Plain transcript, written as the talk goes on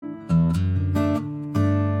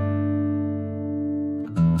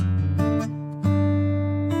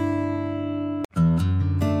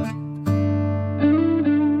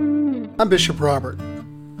I'm Bishop Robert.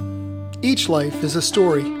 Each life is a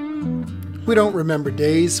story. We don't remember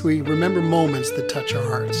days, we remember moments that touch our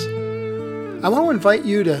hearts. I want to invite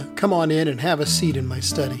you to come on in and have a seat in my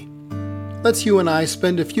study. Let's you and I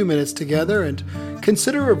spend a few minutes together and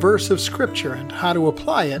consider a verse of Scripture and how to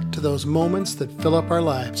apply it to those moments that fill up our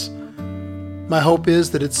lives. My hope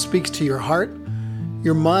is that it speaks to your heart,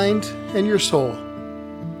 your mind, and your soul.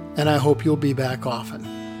 And I hope you'll be back often.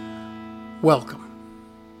 Welcome.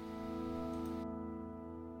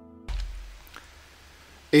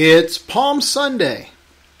 It's Palm Sunday,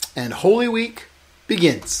 and Holy Week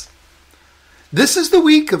begins. This is the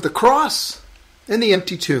week of the cross and the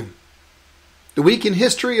empty tomb, the week in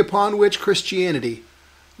history upon which Christianity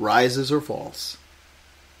rises or falls.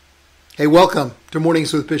 Hey, welcome to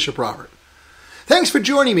Mornings with Bishop Robert. Thanks for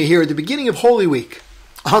joining me here at the beginning of Holy Week,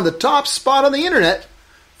 on the top spot on the internet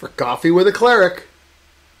for Coffee with a Cleric.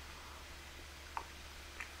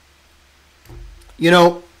 You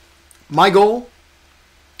know, my goal?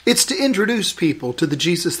 It's to introduce people to the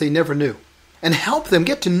Jesus they never knew and help them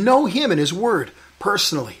get to know Him and His Word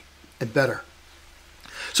personally and better.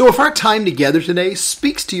 So if our time together today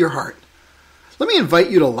speaks to your heart, let me invite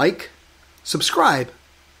you to like, subscribe,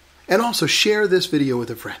 and also share this video with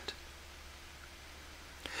a friend.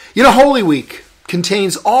 You know, Holy Week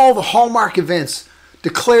contains all the hallmark events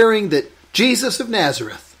declaring that Jesus of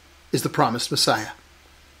Nazareth is the promised Messiah.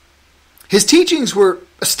 His teachings were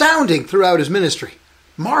astounding throughout His ministry,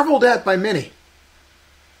 marveled at by many.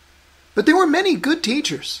 But there were many good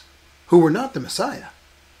teachers who were not the Messiah.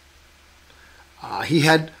 He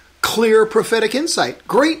had clear prophetic insight.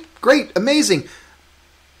 Great, amazing.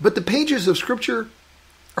 But the pages of Scripture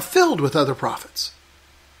are filled with other prophets.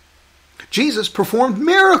 Jesus performed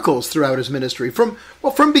miracles throughout His ministry from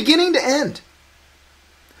beginning to end.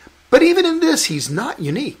 But even in this, He's not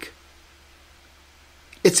unique.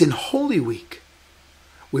 It's in Holy Week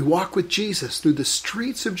we walk with Jesus through the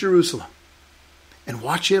streets of Jerusalem and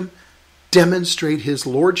watch Him demonstrate His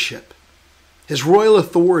lordship, His royal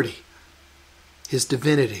authority, His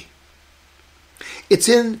divinity. It's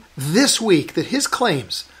in this week that His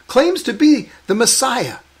claims to be the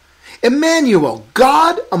Messiah, Emmanuel,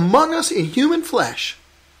 God among us in human flesh.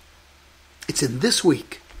 It's in this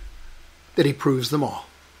week that He proves them all.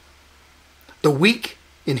 The week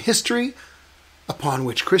in history upon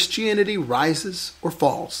which Christianity rises or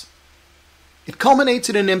falls. It culminates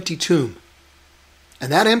in an empty tomb.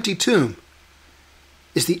 And that empty tomb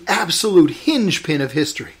is the absolute hinge pin of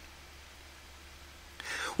history.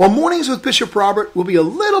 While Mornings with Bishop Robert will be a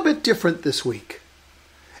little bit different this week,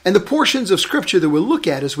 and the portions of Scripture that we'll look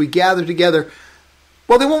at as we gather together,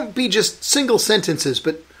 well, they won't be just single sentences,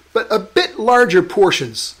 but a bit larger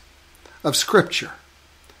portions of Scripture.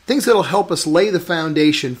 Things that'll help us lay the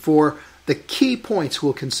foundation for the key points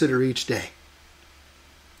we'll consider each day.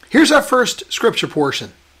 Here's our first Scripture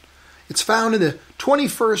portion. It's found in the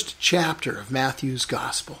 21st chapter of Matthew's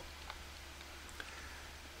Gospel.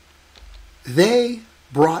 They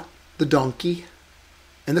brought the donkey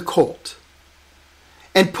and the colt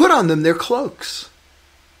and put on them their cloaks,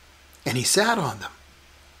 and He sat on them.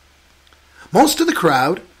 Most of the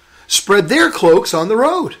crowd spread their cloaks on the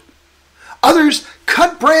road. Others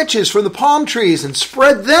cut branches from the palm trees and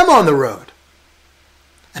spread them on the road.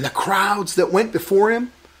 And the crowds that went before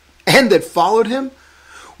Him and that followed Him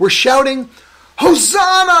were shouting,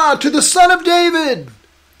 "Hosanna to the Son of David!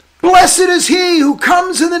 Blessed is He who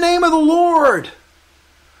comes in the name of the Lord!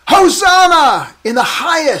 Hosanna in the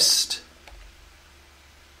highest!"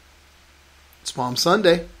 It's Palm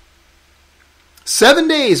Sunday. 7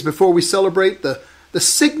 days before we celebrate the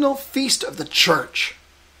signal feast of the church.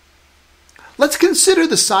 Let's consider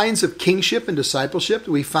the signs of kingship and discipleship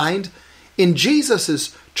that we find in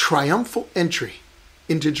Jesus' triumphal entry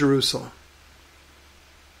into Jerusalem.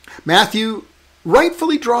 Matthew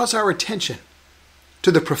rightfully draws our attention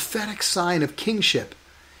to the prophetic sign of kingship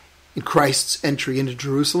in Christ's entry into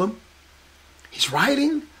Jerusalem. He's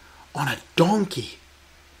riding on a donkey,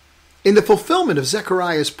 in the fulfillment of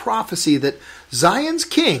Zechariah's prophecy that Zion's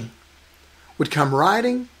king would come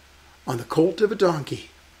riding on the colt of a donkey.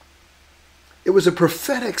 It was a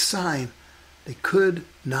prophetic sign they could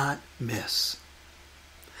not miss.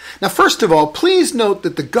 Now, first of all, please note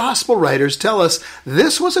that the gospel writers tell us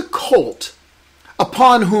this was a colt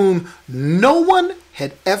upon whom no one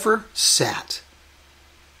had ever sat.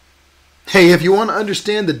 Hey, if you want to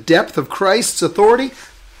understand the depth of Christ's authority,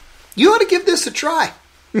 you ought to give this a try.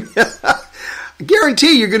 I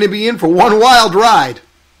guarantee you're going to be in for one wild ride.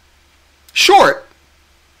 Short,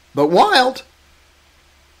 but wild.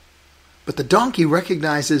 But the donkey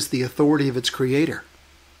recognizes the authority of its creator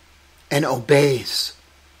and obeys.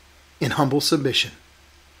 in humble submission.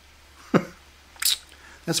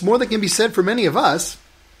 That's more than can be said for many of us.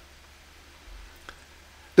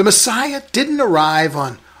 The Messiah didn't arrive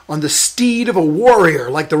on the steed of a warrior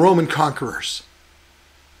like the Roman conquerors,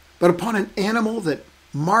 but upon an animal that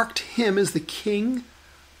marked him as the King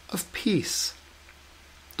of peace.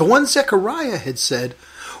 The one Zechariah had said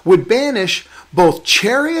would banish both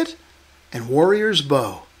chariot and warrior's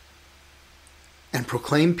bow and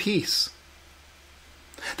proclaim peace.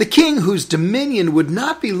 The king whose dominion would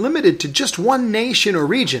not be limited to just one nation or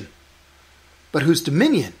region, but whose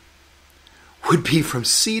dominion would be from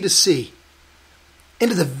sea to sea,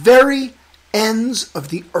 into the very ends of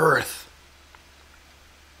the earth.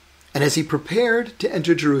 And as he prepared to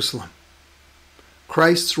enter Jerusalem,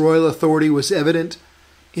 Christ's royal authority was evident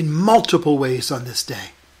in multiple ways on this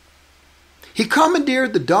day. He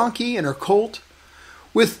commandeered the donkey and her colt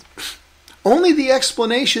with only the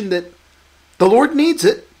explanation that the Lord needs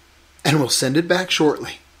it and will send it back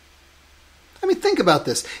shortly. I mean, think about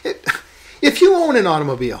this. If you own an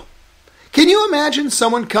automobile, can you imagine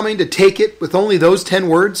someone coming to take it with only those 10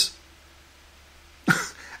 words?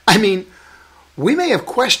 I mean, we may have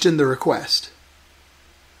questioned the request,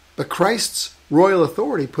 but Christ's royal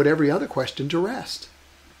authority put every other question to rest.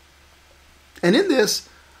 And in this,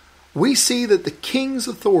 we see that the king's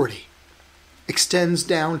authority extends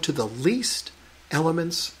down to the least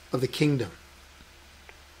elements of the kingdom.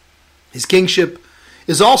 His kingship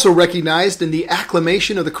is also recognized in the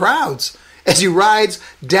acclamation of the crowds as he rides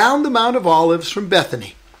down the Mount of Olives from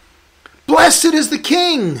Bethany. Blessed is the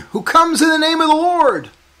King who comes in the name of the Lord.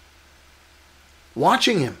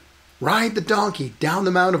 Watching him ride the donkey down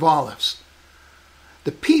the Mount of Olives,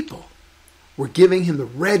 the people were giving him the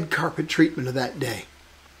red carpet treatment of that day.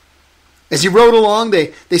 As he rode along,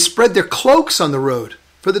 they spread their cloaks on the road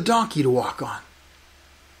for the donkey to walk on.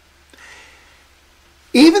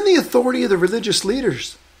 Even the authority of the religious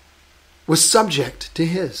leaders was subject to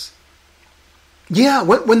his. Yeah,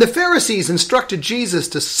 when the Pharisees instructed Jesus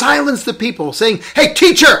to silence the people, saying, "Hey,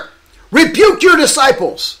 teacher, rebuke your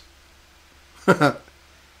disciples,"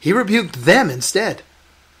 he rebuked them instead.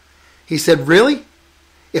 He said, "Really?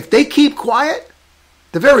 If they keep quiet,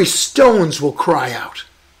 the very stones will cry out."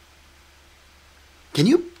 Can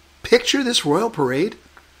you picture this royal parade?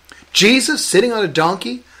 Jesus sitting on a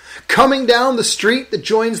donkey, coming down the street that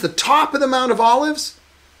joins the top of the Mount of Olives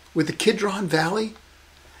with the Kidron Valley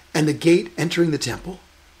and the gate entering the temple.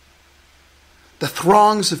 The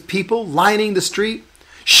throngs of people lining the street,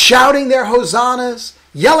 shouting their hosannas,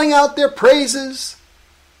 yelling out their praises.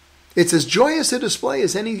 It's as joyous a display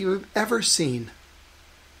as any you've ever seen.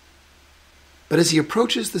 But as he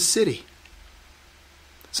approaches the city,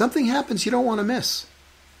 something happens you don't want to miss.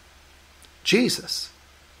 Jesus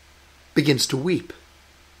begins to weep.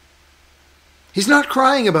 He's not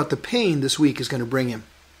crying about the pain this week is going to bring him.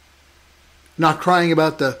 Not crying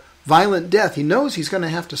about the violent death he knows he's going to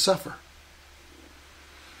have to suffer.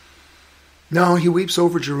 No, he weeps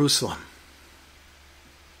over Jerusalem.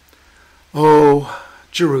 Oh,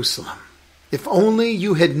 Jerusalem, if only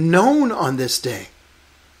you had known on this day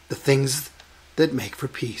the things that make for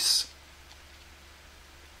peace.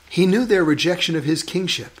 He knew their rejection of his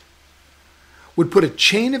kingship would put a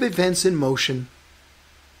chain of events in motion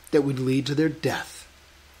that would lead to their death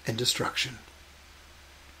and destruction.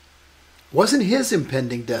 It wasn't his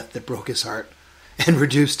impending death that broke his heart and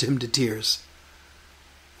reduced him to tears.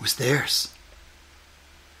 It was theirs.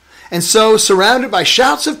 And so, surrounded by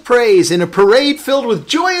shouts of praise in a parade filled with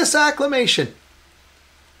joyous acclamation,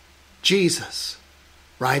 Jesus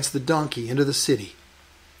rides the donkey into the city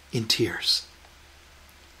in tears.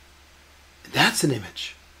 And that's an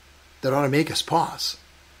image that ought to make us pause.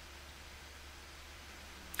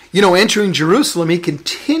 You know, entering Jerusalem, he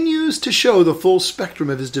continues to show the full spectrum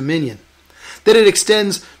of his dominion, that it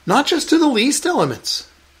extends not just to the least elements,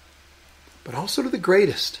 but also to the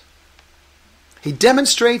greatest. He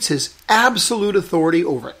demonstrates his absolute authority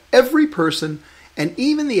over every person and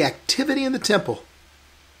even the activity in the temple,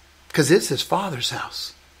 because it's his Father's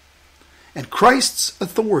house. And Christ's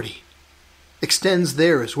authority extends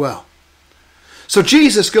there as well. So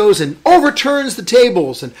Jesus goes and overturns the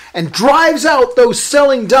tables and drives out those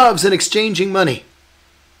selling doves and exchanging money.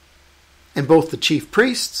 And both the chief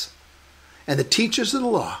priests and the teachers of the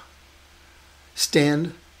law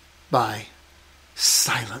stand by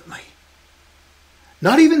silently,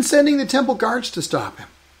 not even sending the temple guards to stop him.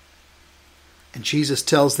 And Jesus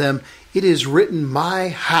tells them, "It is written, my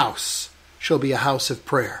house shall be a house of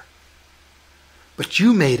prayer. But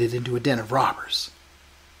you made it into a den of robbers."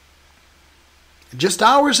 And just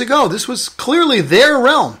hours ago, this was clearly their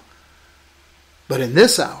realm. But in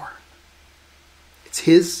this hour, it's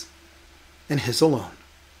his and his alone.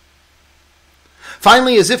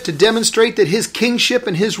 Finally, as if to demonstrate that his kingship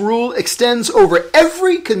and his rule extends over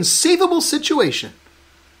every conceivable situation,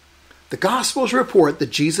 the Gospels report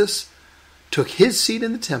that Jesus took his seat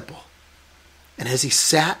in the temple, and as he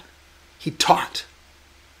sat, he taught.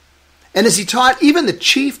 And as he taught, even the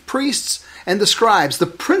chief priests and the scribes, the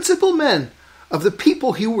principal men of the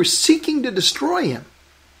people who were seeking to destroy him,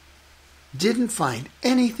 didn't find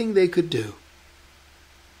anything they could do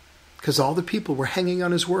because all the people were hanging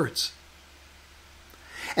on his words.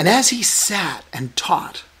 And as he sat and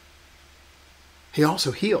taught, he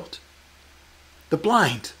also healed. The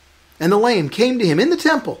blind and the lame came to him in the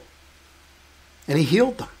temple, and he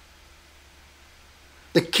healed them.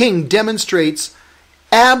 The king demonstrates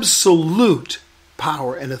absolute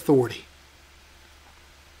power and authority.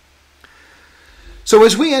 So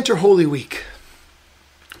as we enter Holy Week,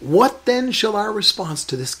 what then shall our response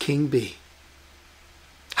to this king be?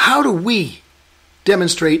 How do we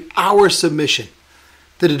demonstrate our submission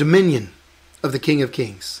to the dominion of the King of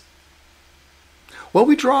Kings? Well,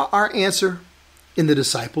 we draw our answer in the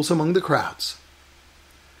disciples among the crowds.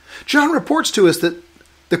 John reports to us that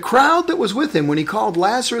the crowd that was with him when he called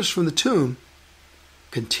Lazarus from the tomb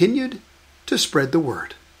continued to spread the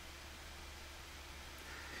word.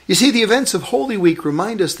 You see, the events of Holy Week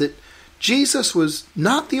remind us that Jesus was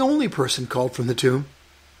not the only person called from the tomb,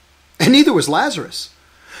 and neither was Lazarus,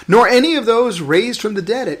 nor any of those raised from the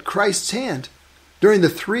dead at Christ's hand during the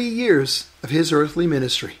 3 years of his earthly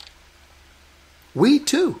ministry. We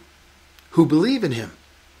too, who believe in him,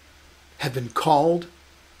 have been called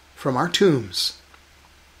from our tombs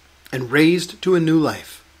and raised to a new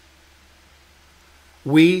life.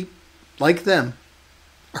 We, like them,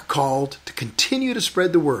 are called to continue to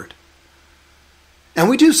spread the word. And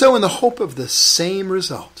we do so in the hope of the same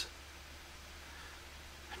result.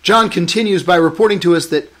 John continues by reporting to us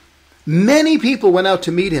that many people went out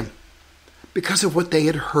to meet him because of what they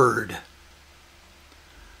had heard.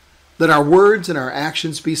 Let our words and our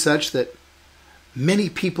actions be such that many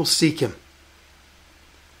people seek him.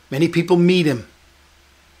 Many people meet him.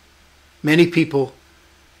 Many people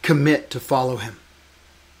commit to follow him.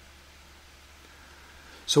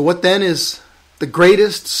 So what then is the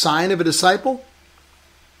greatest sign of a disciple?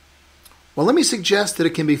 Well, let me suggest that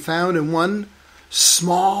it can be found in one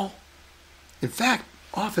small, in fact,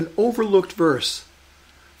 often overlooked verse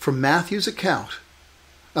from Matthew's account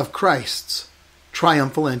of Christ's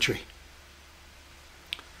triumphal entry.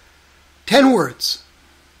 10 words.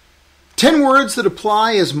 10 words that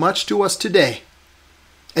apply as much to us today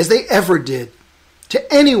as they ever did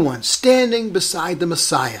to anyone standing beside the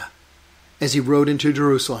Messiah as he rode into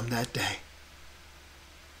Jerusalem that day.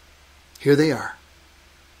 Here they are.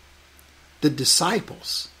 The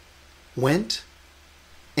disciples went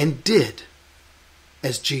and did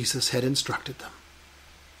as Jesus had instructed them.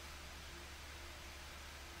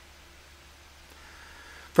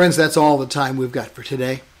 Friends, that's all the time we've got for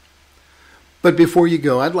today. But before you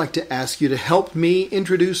go, I'd like to ask you to help me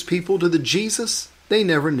introduce people to the Jesus they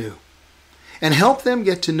never knew, and help them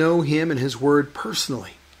get to know him and his word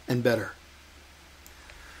personally and better.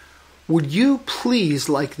 Would you please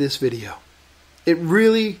like this video? It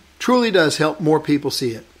really, truly does help more people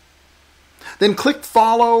see it. Then click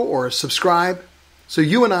follow or subscribe so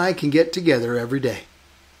you and I can get together every day.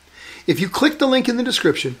 If you click the link in the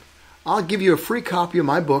description, I'll give you a free copy of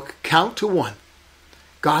my book, Count to One,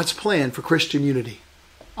 God's Plan for Christian Unity.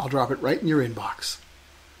 I'll drop it right in your inbox.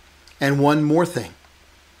 And one more thing.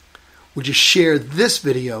 Would you share this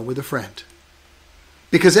video with a friend?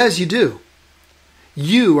 Because as you do,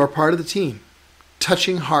 you are part of the team,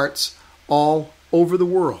 touching hearts all over the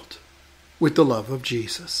world with the love of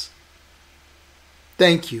Jesus.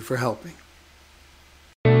 Thank you for helping.